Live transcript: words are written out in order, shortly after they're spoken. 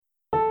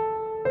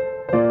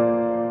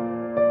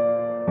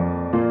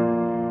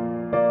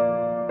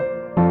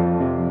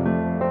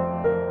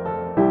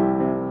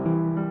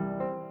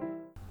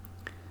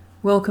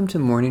Welcome to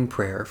morning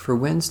prayer for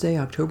Wednesday,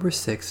 October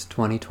 6,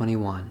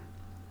 2021.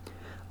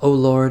 O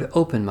Lord,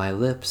 open my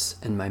lips,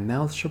 and my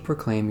mouth shall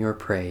proclaim your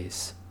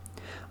praise.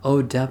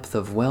 O depth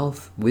of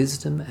wealth,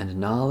 wisdom, and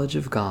knowledge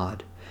of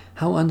God,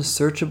 how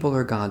unsearchable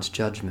are God's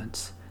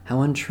judgments,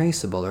 how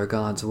untraceable are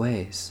God's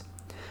ways.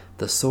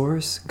 The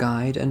source,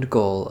 guide, and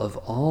goal of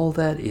all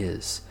that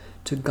is,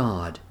 to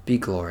God be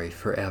glory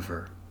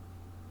forever.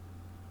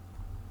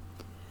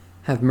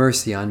 Have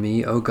mercy on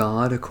me, O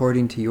God,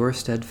 according to your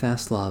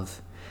steadfast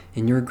love.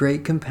 In your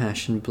great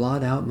compassion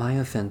blot out my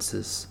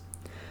offenses.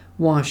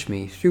 Wash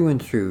me through and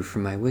through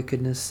from my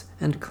wickedness,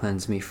 and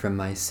cleanse me from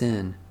my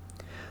sin.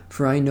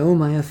 For I know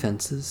my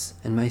offenses,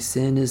 and my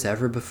sin is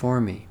ever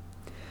before me.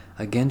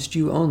 Against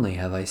you only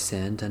have I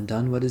sinned, and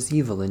done what is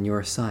evil in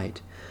your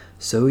sight.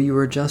 So you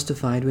are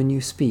justified when you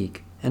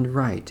speak, and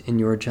right in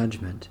your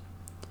judgment.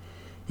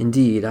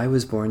 Indeed, I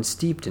was born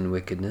steeped in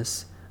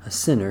wickedness, a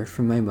sinner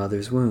from my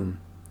mother's womb.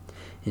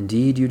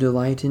 Indeed, you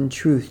delight in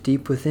truth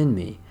deep within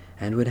me,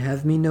 and would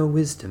have me know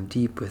wisdom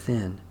deep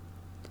within.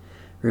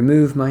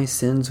 Remove my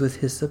sins with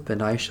hyssop, and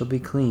I shall be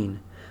clean.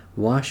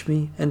 Wash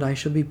me, and I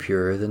shall be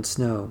purer than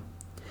snow.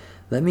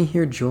 Let me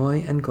hear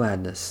joy and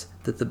gladness,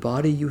 that the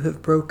body you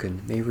have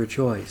broken may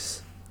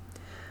rejoice.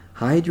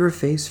 Hide your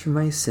face from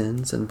my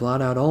sins, and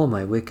blot out all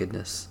my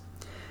wickedness.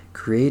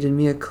 Create in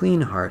me a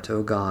clean heart,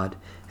 O God,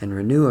 and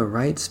renew a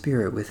right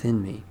spirit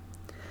within me.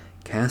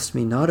 Cast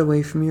me not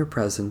away from your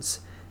presence,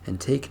 and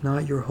take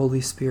not your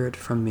Holy Spirit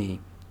from me.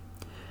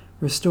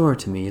 Restore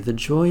to me the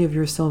joy of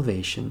your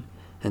salvation,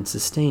 and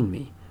sustain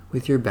me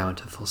with your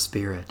bountiful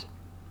Spirit.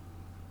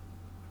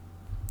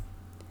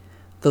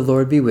 The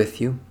Lord be with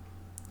you.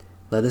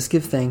 Let us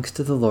give thanks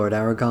to the Lord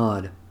our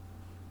God.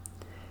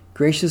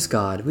 Gracious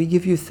God, we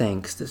give you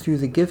thanks that through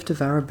the gift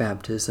of our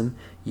baptism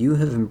you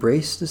have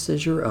embraced us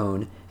as your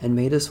own and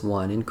made us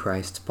one in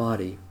Christ's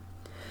body.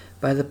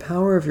 By the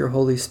power of your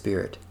Holy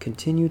Spirit,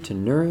 continue to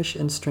nourish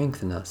and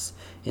strengthen us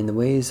in the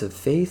ways of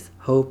faith,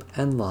 hope,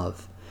 and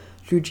love,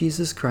 through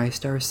Jesus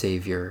Christ our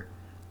Savior.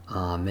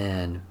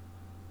 Amen.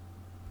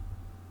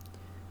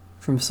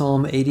 From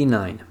Psalm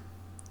 89.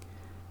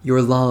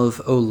 Your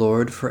love, O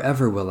Lord,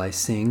 forever will I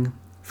sing.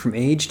 From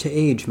age to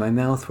age my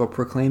mouth will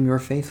proclaim your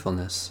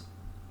faithfulness.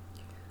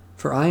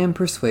 For I am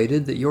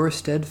persuaded that your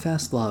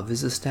steadfast love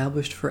is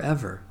established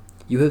forever.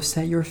 You have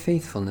set your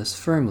faithfulness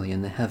firmly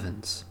in the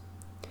heavens.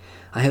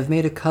 I have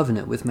made a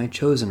covenant with my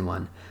chosen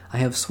one. I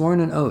have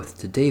sworn an oath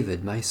to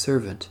David my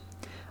servant.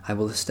 I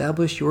will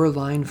establish your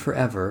line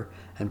forever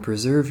and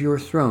preserve your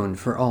throne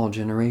for all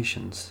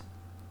generations.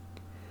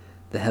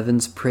 The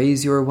heavens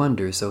praise your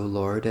wonders, O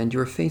Lord, and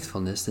your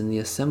faithfulness in the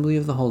assembly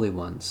of the holy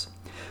ones.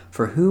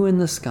 For who in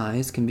the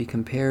skies can be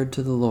compared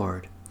to the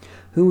Lord?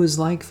 Who is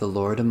like the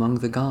Lord among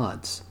the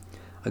gods?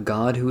 A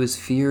God who is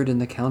feared in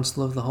the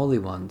council of the holy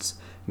ones,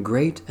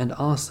 great and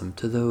awesome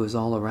to those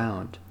all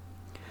around.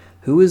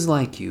 Who is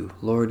like you,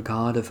 Lord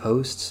God of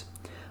hosts?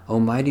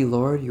 O mighty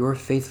Lord, your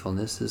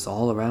faithfulness is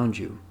all around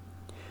you.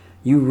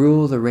 You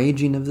rule the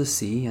raging of the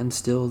sea and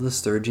still the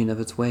surging of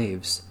its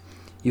waves.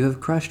 You have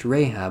crushed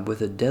Rahab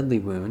with a deadly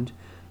wound.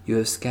 You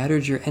have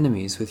scattered your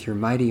enemies with your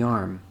mighty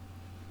arm.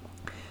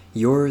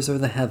 Yours are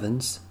the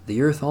heavens,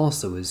 the earth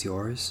also is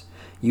yours.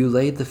 You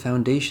laid the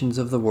foundations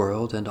of the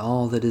world and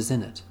all that is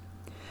in it.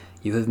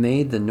 You have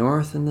made the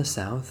north and the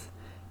south.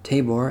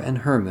 Tabor and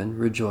Hermon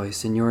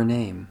rejoice in your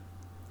name.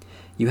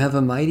 You have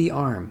a mighty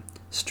arm.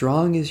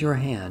 Strong is your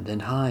hand,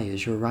 and high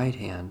is your right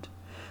hand.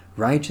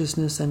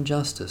 Righteousness and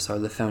justice are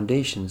the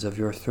foundations of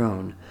your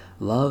throne.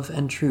 Love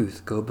and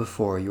truth go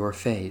before your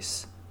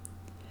face.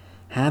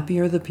 Happy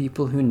are the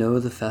people who know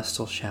the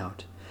festal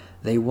shout.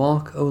 They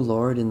walk, O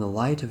Lord, in the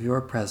light of your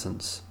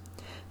presence.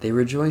 They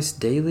rejoice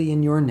daily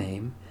in your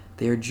name.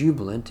 They are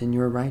jubilant in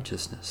your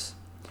righteousness.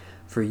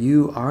 For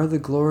you are the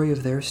glory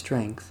of their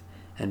strength,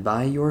 and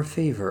by your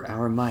favor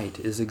our might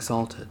is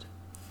exalted.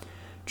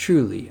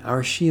 Truly,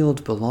 our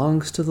shield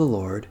belongs to the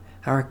Lord,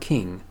 our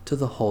King, to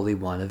the Holy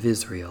One of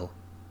Israel.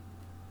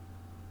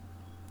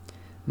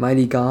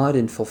 Mighty God,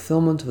 in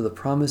fulfillment of the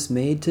promise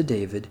made to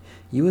David,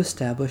 you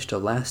established a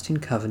lasting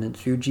covenant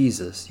through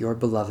Jesus, your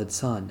beloved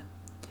Son.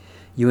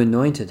 You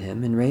anointed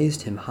him and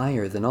raised him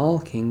higher than all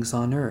kings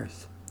on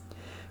earth.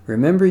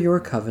 Remember your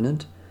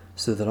covenant,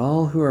 so that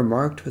all who are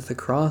marked with the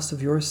cross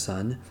of your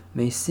Son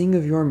may sing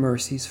of your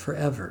mercies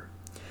forever.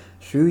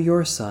 Through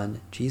your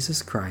Son,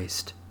 Jesus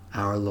Christ,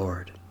 our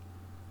Lord.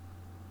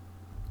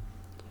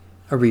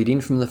 A reading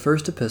from the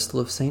first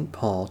epistle of St.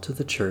 Paul to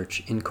the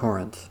church in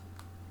Corinth.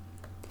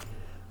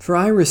 For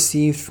I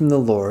received from the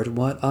Lord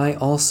what I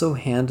also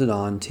handed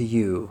on to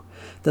you,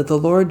 that the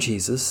Lord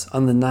Jesus,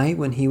 on the night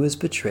when he was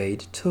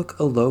betrayed, took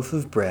a loaf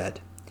of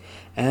bread,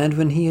 and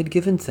when he had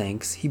given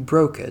thanks, he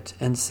broke it,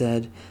 and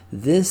said,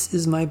 This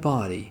is my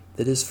body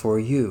that is for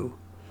you.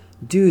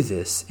 Do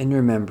this in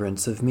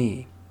remembrance of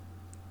me.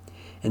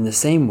 In the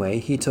same way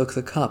he took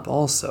the cup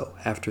also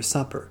after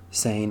supper,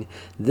 saying,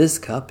 This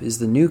cup is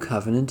the new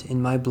covenant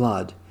in my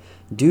blood.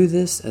 Do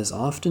this as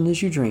often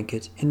as you drink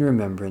it in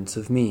remembrance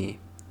of me.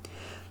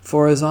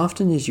 For as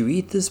often as you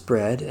eat this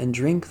bread and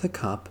drink the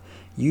cup,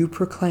 you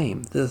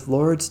proclaim the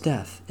Lord's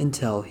death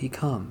until he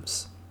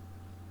comes.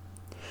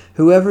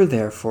 Whoever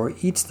therefore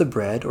eats the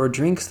bread or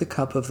drinks the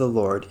cup of the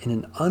Lord in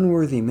an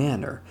unworthy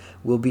manner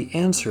will be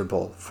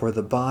answerable for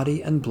the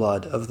body and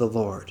blood of the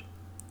Lord.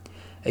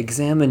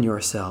 Examine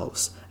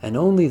yourselves, and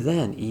only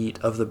then eat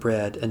of the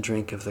bread and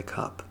drink of the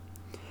cup.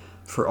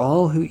 For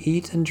all who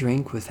eat and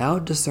drink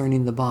without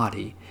discerning the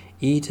body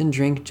eat and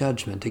drink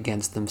judgment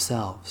against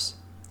themselves.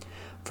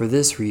 For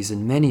this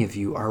reason many of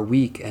you are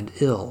weak and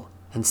ill,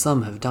 and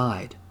some have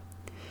died.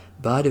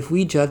 But if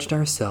we judged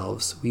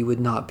ourselves, we would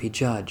not be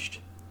judged.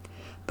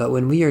 But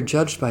when we are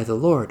judged by the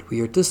Lord,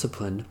 we are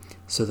disciplined,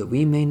 so that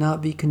we may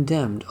not be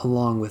condemned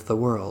along with the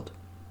world.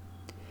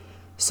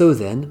 So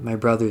then, my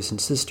brothers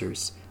and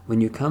sisters, when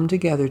you come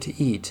together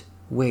to eat,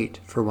 wait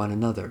for one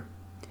another.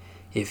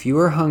 If you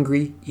are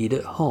hungry, eat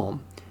at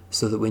home,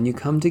 so that when you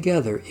come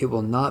together it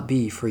will not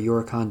be for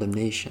your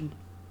condemnation.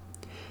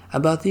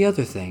 About the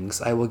other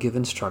things I will give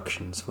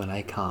instructions when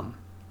I come.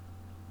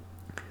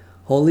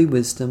 Holy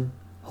wisdom,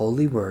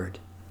 holy word,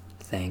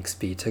 thanks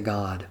be to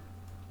God.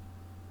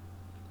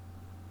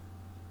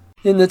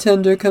 In the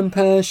tender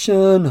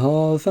compassion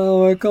of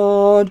our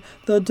God,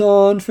 the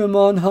dawn from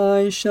on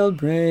high shall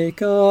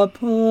break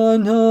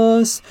upon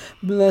us.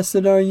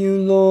 Blessed are you,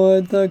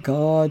 Lord, the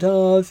God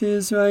of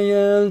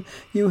Israel.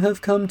 You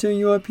have come to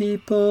your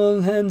people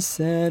and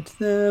set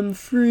them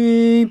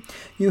free.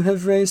 You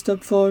have raised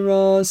up for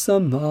us a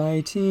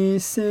mighty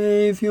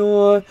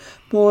Saviour,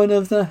 born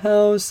of the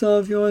house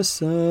of your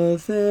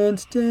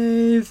servant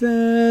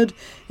David.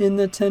 In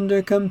the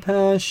tender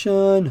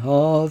compassion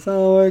of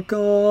our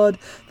God,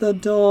 the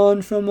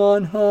dawn from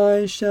on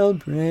high shall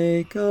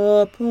break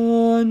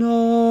upon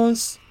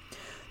us.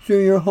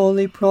 Through your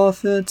holy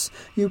prophets,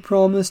 you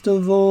promised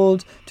of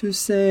old to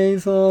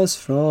save us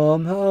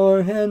from our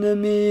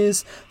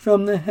enemies,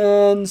 from the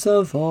hands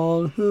of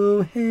all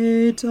who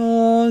hate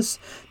us,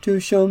 to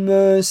show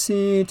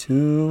mercy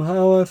to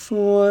our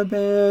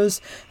forebears,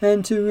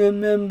 and to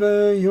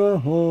remember your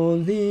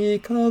holy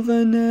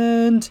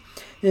covenant.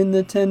 In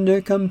the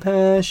tender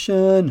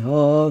compassion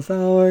of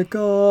our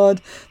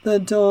God, the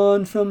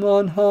dawn from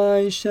on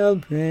high shall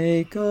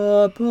break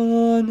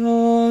upon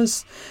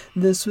us.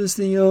 This was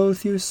the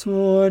oath you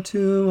swore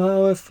to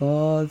our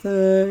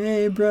father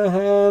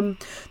Abraham,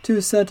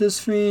 to set us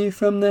free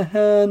from the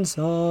hands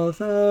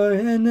of our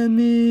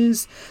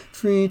enemies,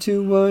 free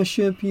to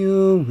worship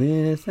you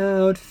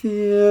without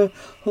fear,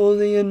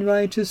 holy and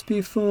righteous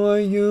before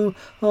you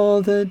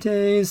all the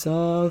days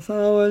of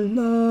our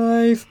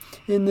life.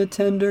 In the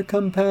tender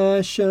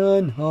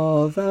compassion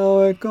of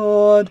our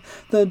God,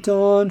 the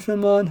dawn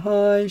from on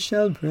high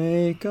shall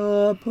break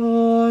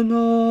upon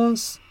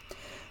us.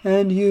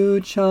 And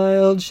you,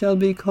 child, shall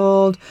be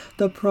called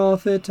the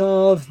prophet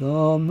of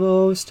the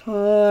Most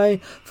High,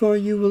 for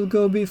you will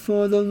go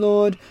before the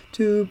Lord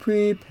to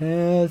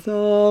prepare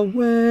the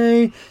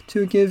way,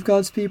 to give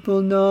God's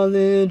people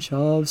knowledge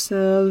of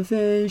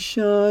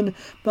salvation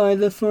by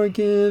the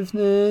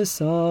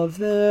forgiveness of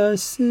their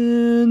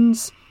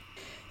sins.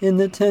 In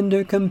the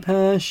tender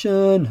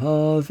compassion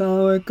of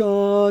our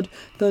God,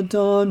 the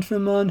dawn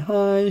from on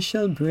high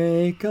shall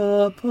break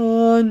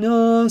upon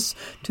us,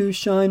 to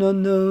shine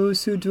on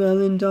those who dwell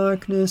in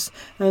darkness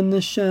and the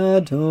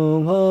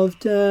shadow of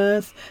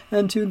death,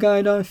 and to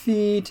guide our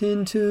feet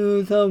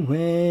into the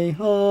way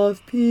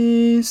of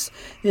peace.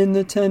 In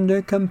the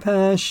tender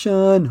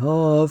compassion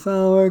of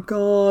our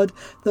God,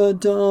 the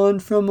dawn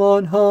from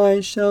on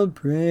high shall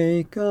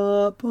break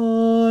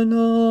upon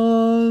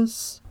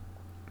us.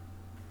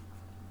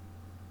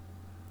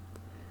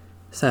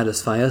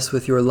 Satisfy us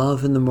with your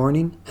love in the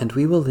morning, and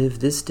we will live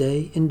this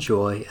day in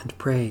joy and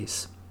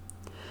praise.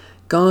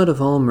 God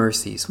of all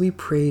mercies, we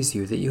praise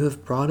you that you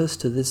have brought us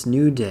to this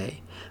new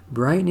day,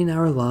 brightening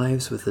our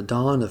lives with the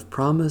dawn of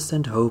promise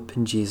and hope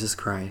in Jesus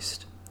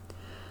Christ.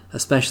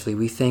 Especially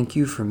we thank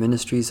you for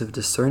ministries of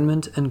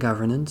discernment and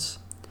governance,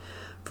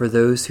 for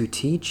those who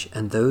teach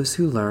and those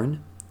who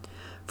learn,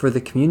 for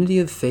the community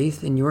of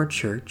faith in your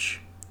church,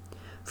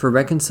 for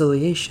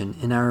reconciliation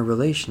in our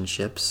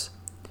relationships,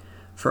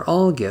 for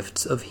all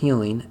gifts of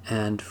healing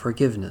and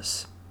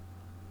forgiveness.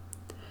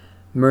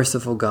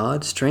 Merciful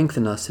God,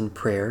 strengthen us in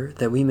prayer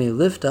that we may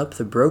lift up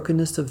the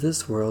brokenness of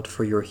this world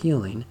for your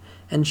healing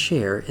and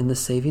share in the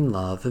saving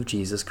love of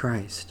Jesus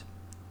Christ.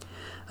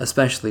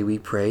 Especially we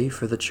pray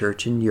for the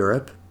Church in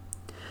Europe,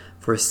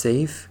 for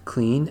safe,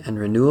 clean, and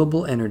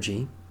renewable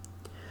energy,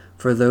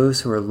 for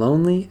those who are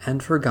lonely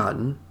and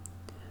forgotten,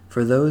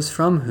 for those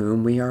from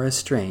whom we are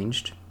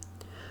estranged,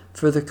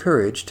 for the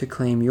courage to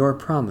claim your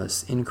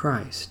promise in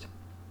Christ.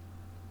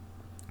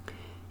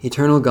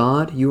 Eternal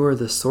God, you are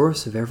the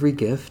source of every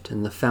gift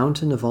and the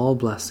fountain of all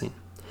blessing.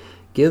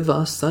 Give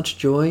us such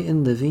joy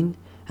in living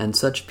and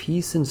such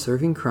peace in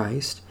serving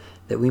Christ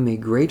that we may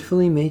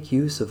gratefully make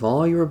use of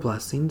all your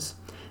blessings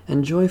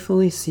and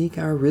joyfully seek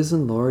our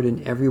risen Lord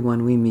in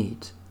everyone we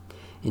meet.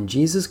 In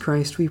Jesus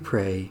Christ we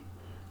pray.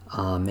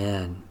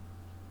 Amen.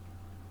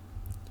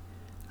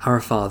 Our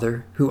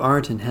Father, who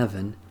art in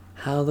heaven,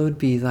 hallowed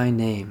be thy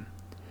name.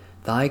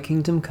 Thy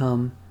kingdom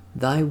come,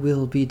 Thy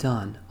will be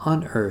done,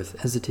 on earth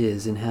as it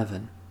is in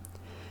heaven.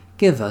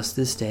 Give us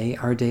this day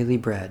our daily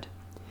bread,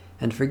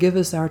 and forgive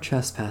us our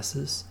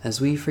trespasses, as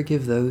we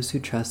forgive those who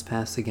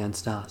trespass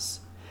against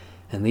us.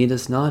 And lead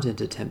us not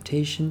into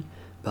temptation,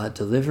 but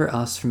deliver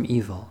us from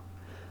evil.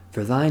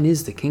 For thine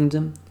is the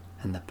kingdom,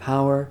 and the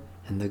power,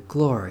 and the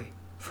glory,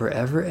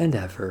 forever and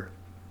ever.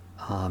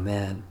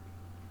 Amen.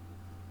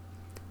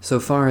 So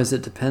far as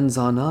it depends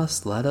on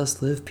us, let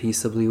us live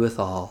peaceably with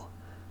all.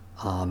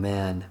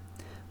 Amen.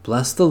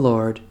 Bless the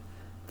Lord.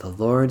 The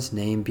Lord's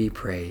name be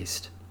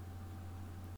praised.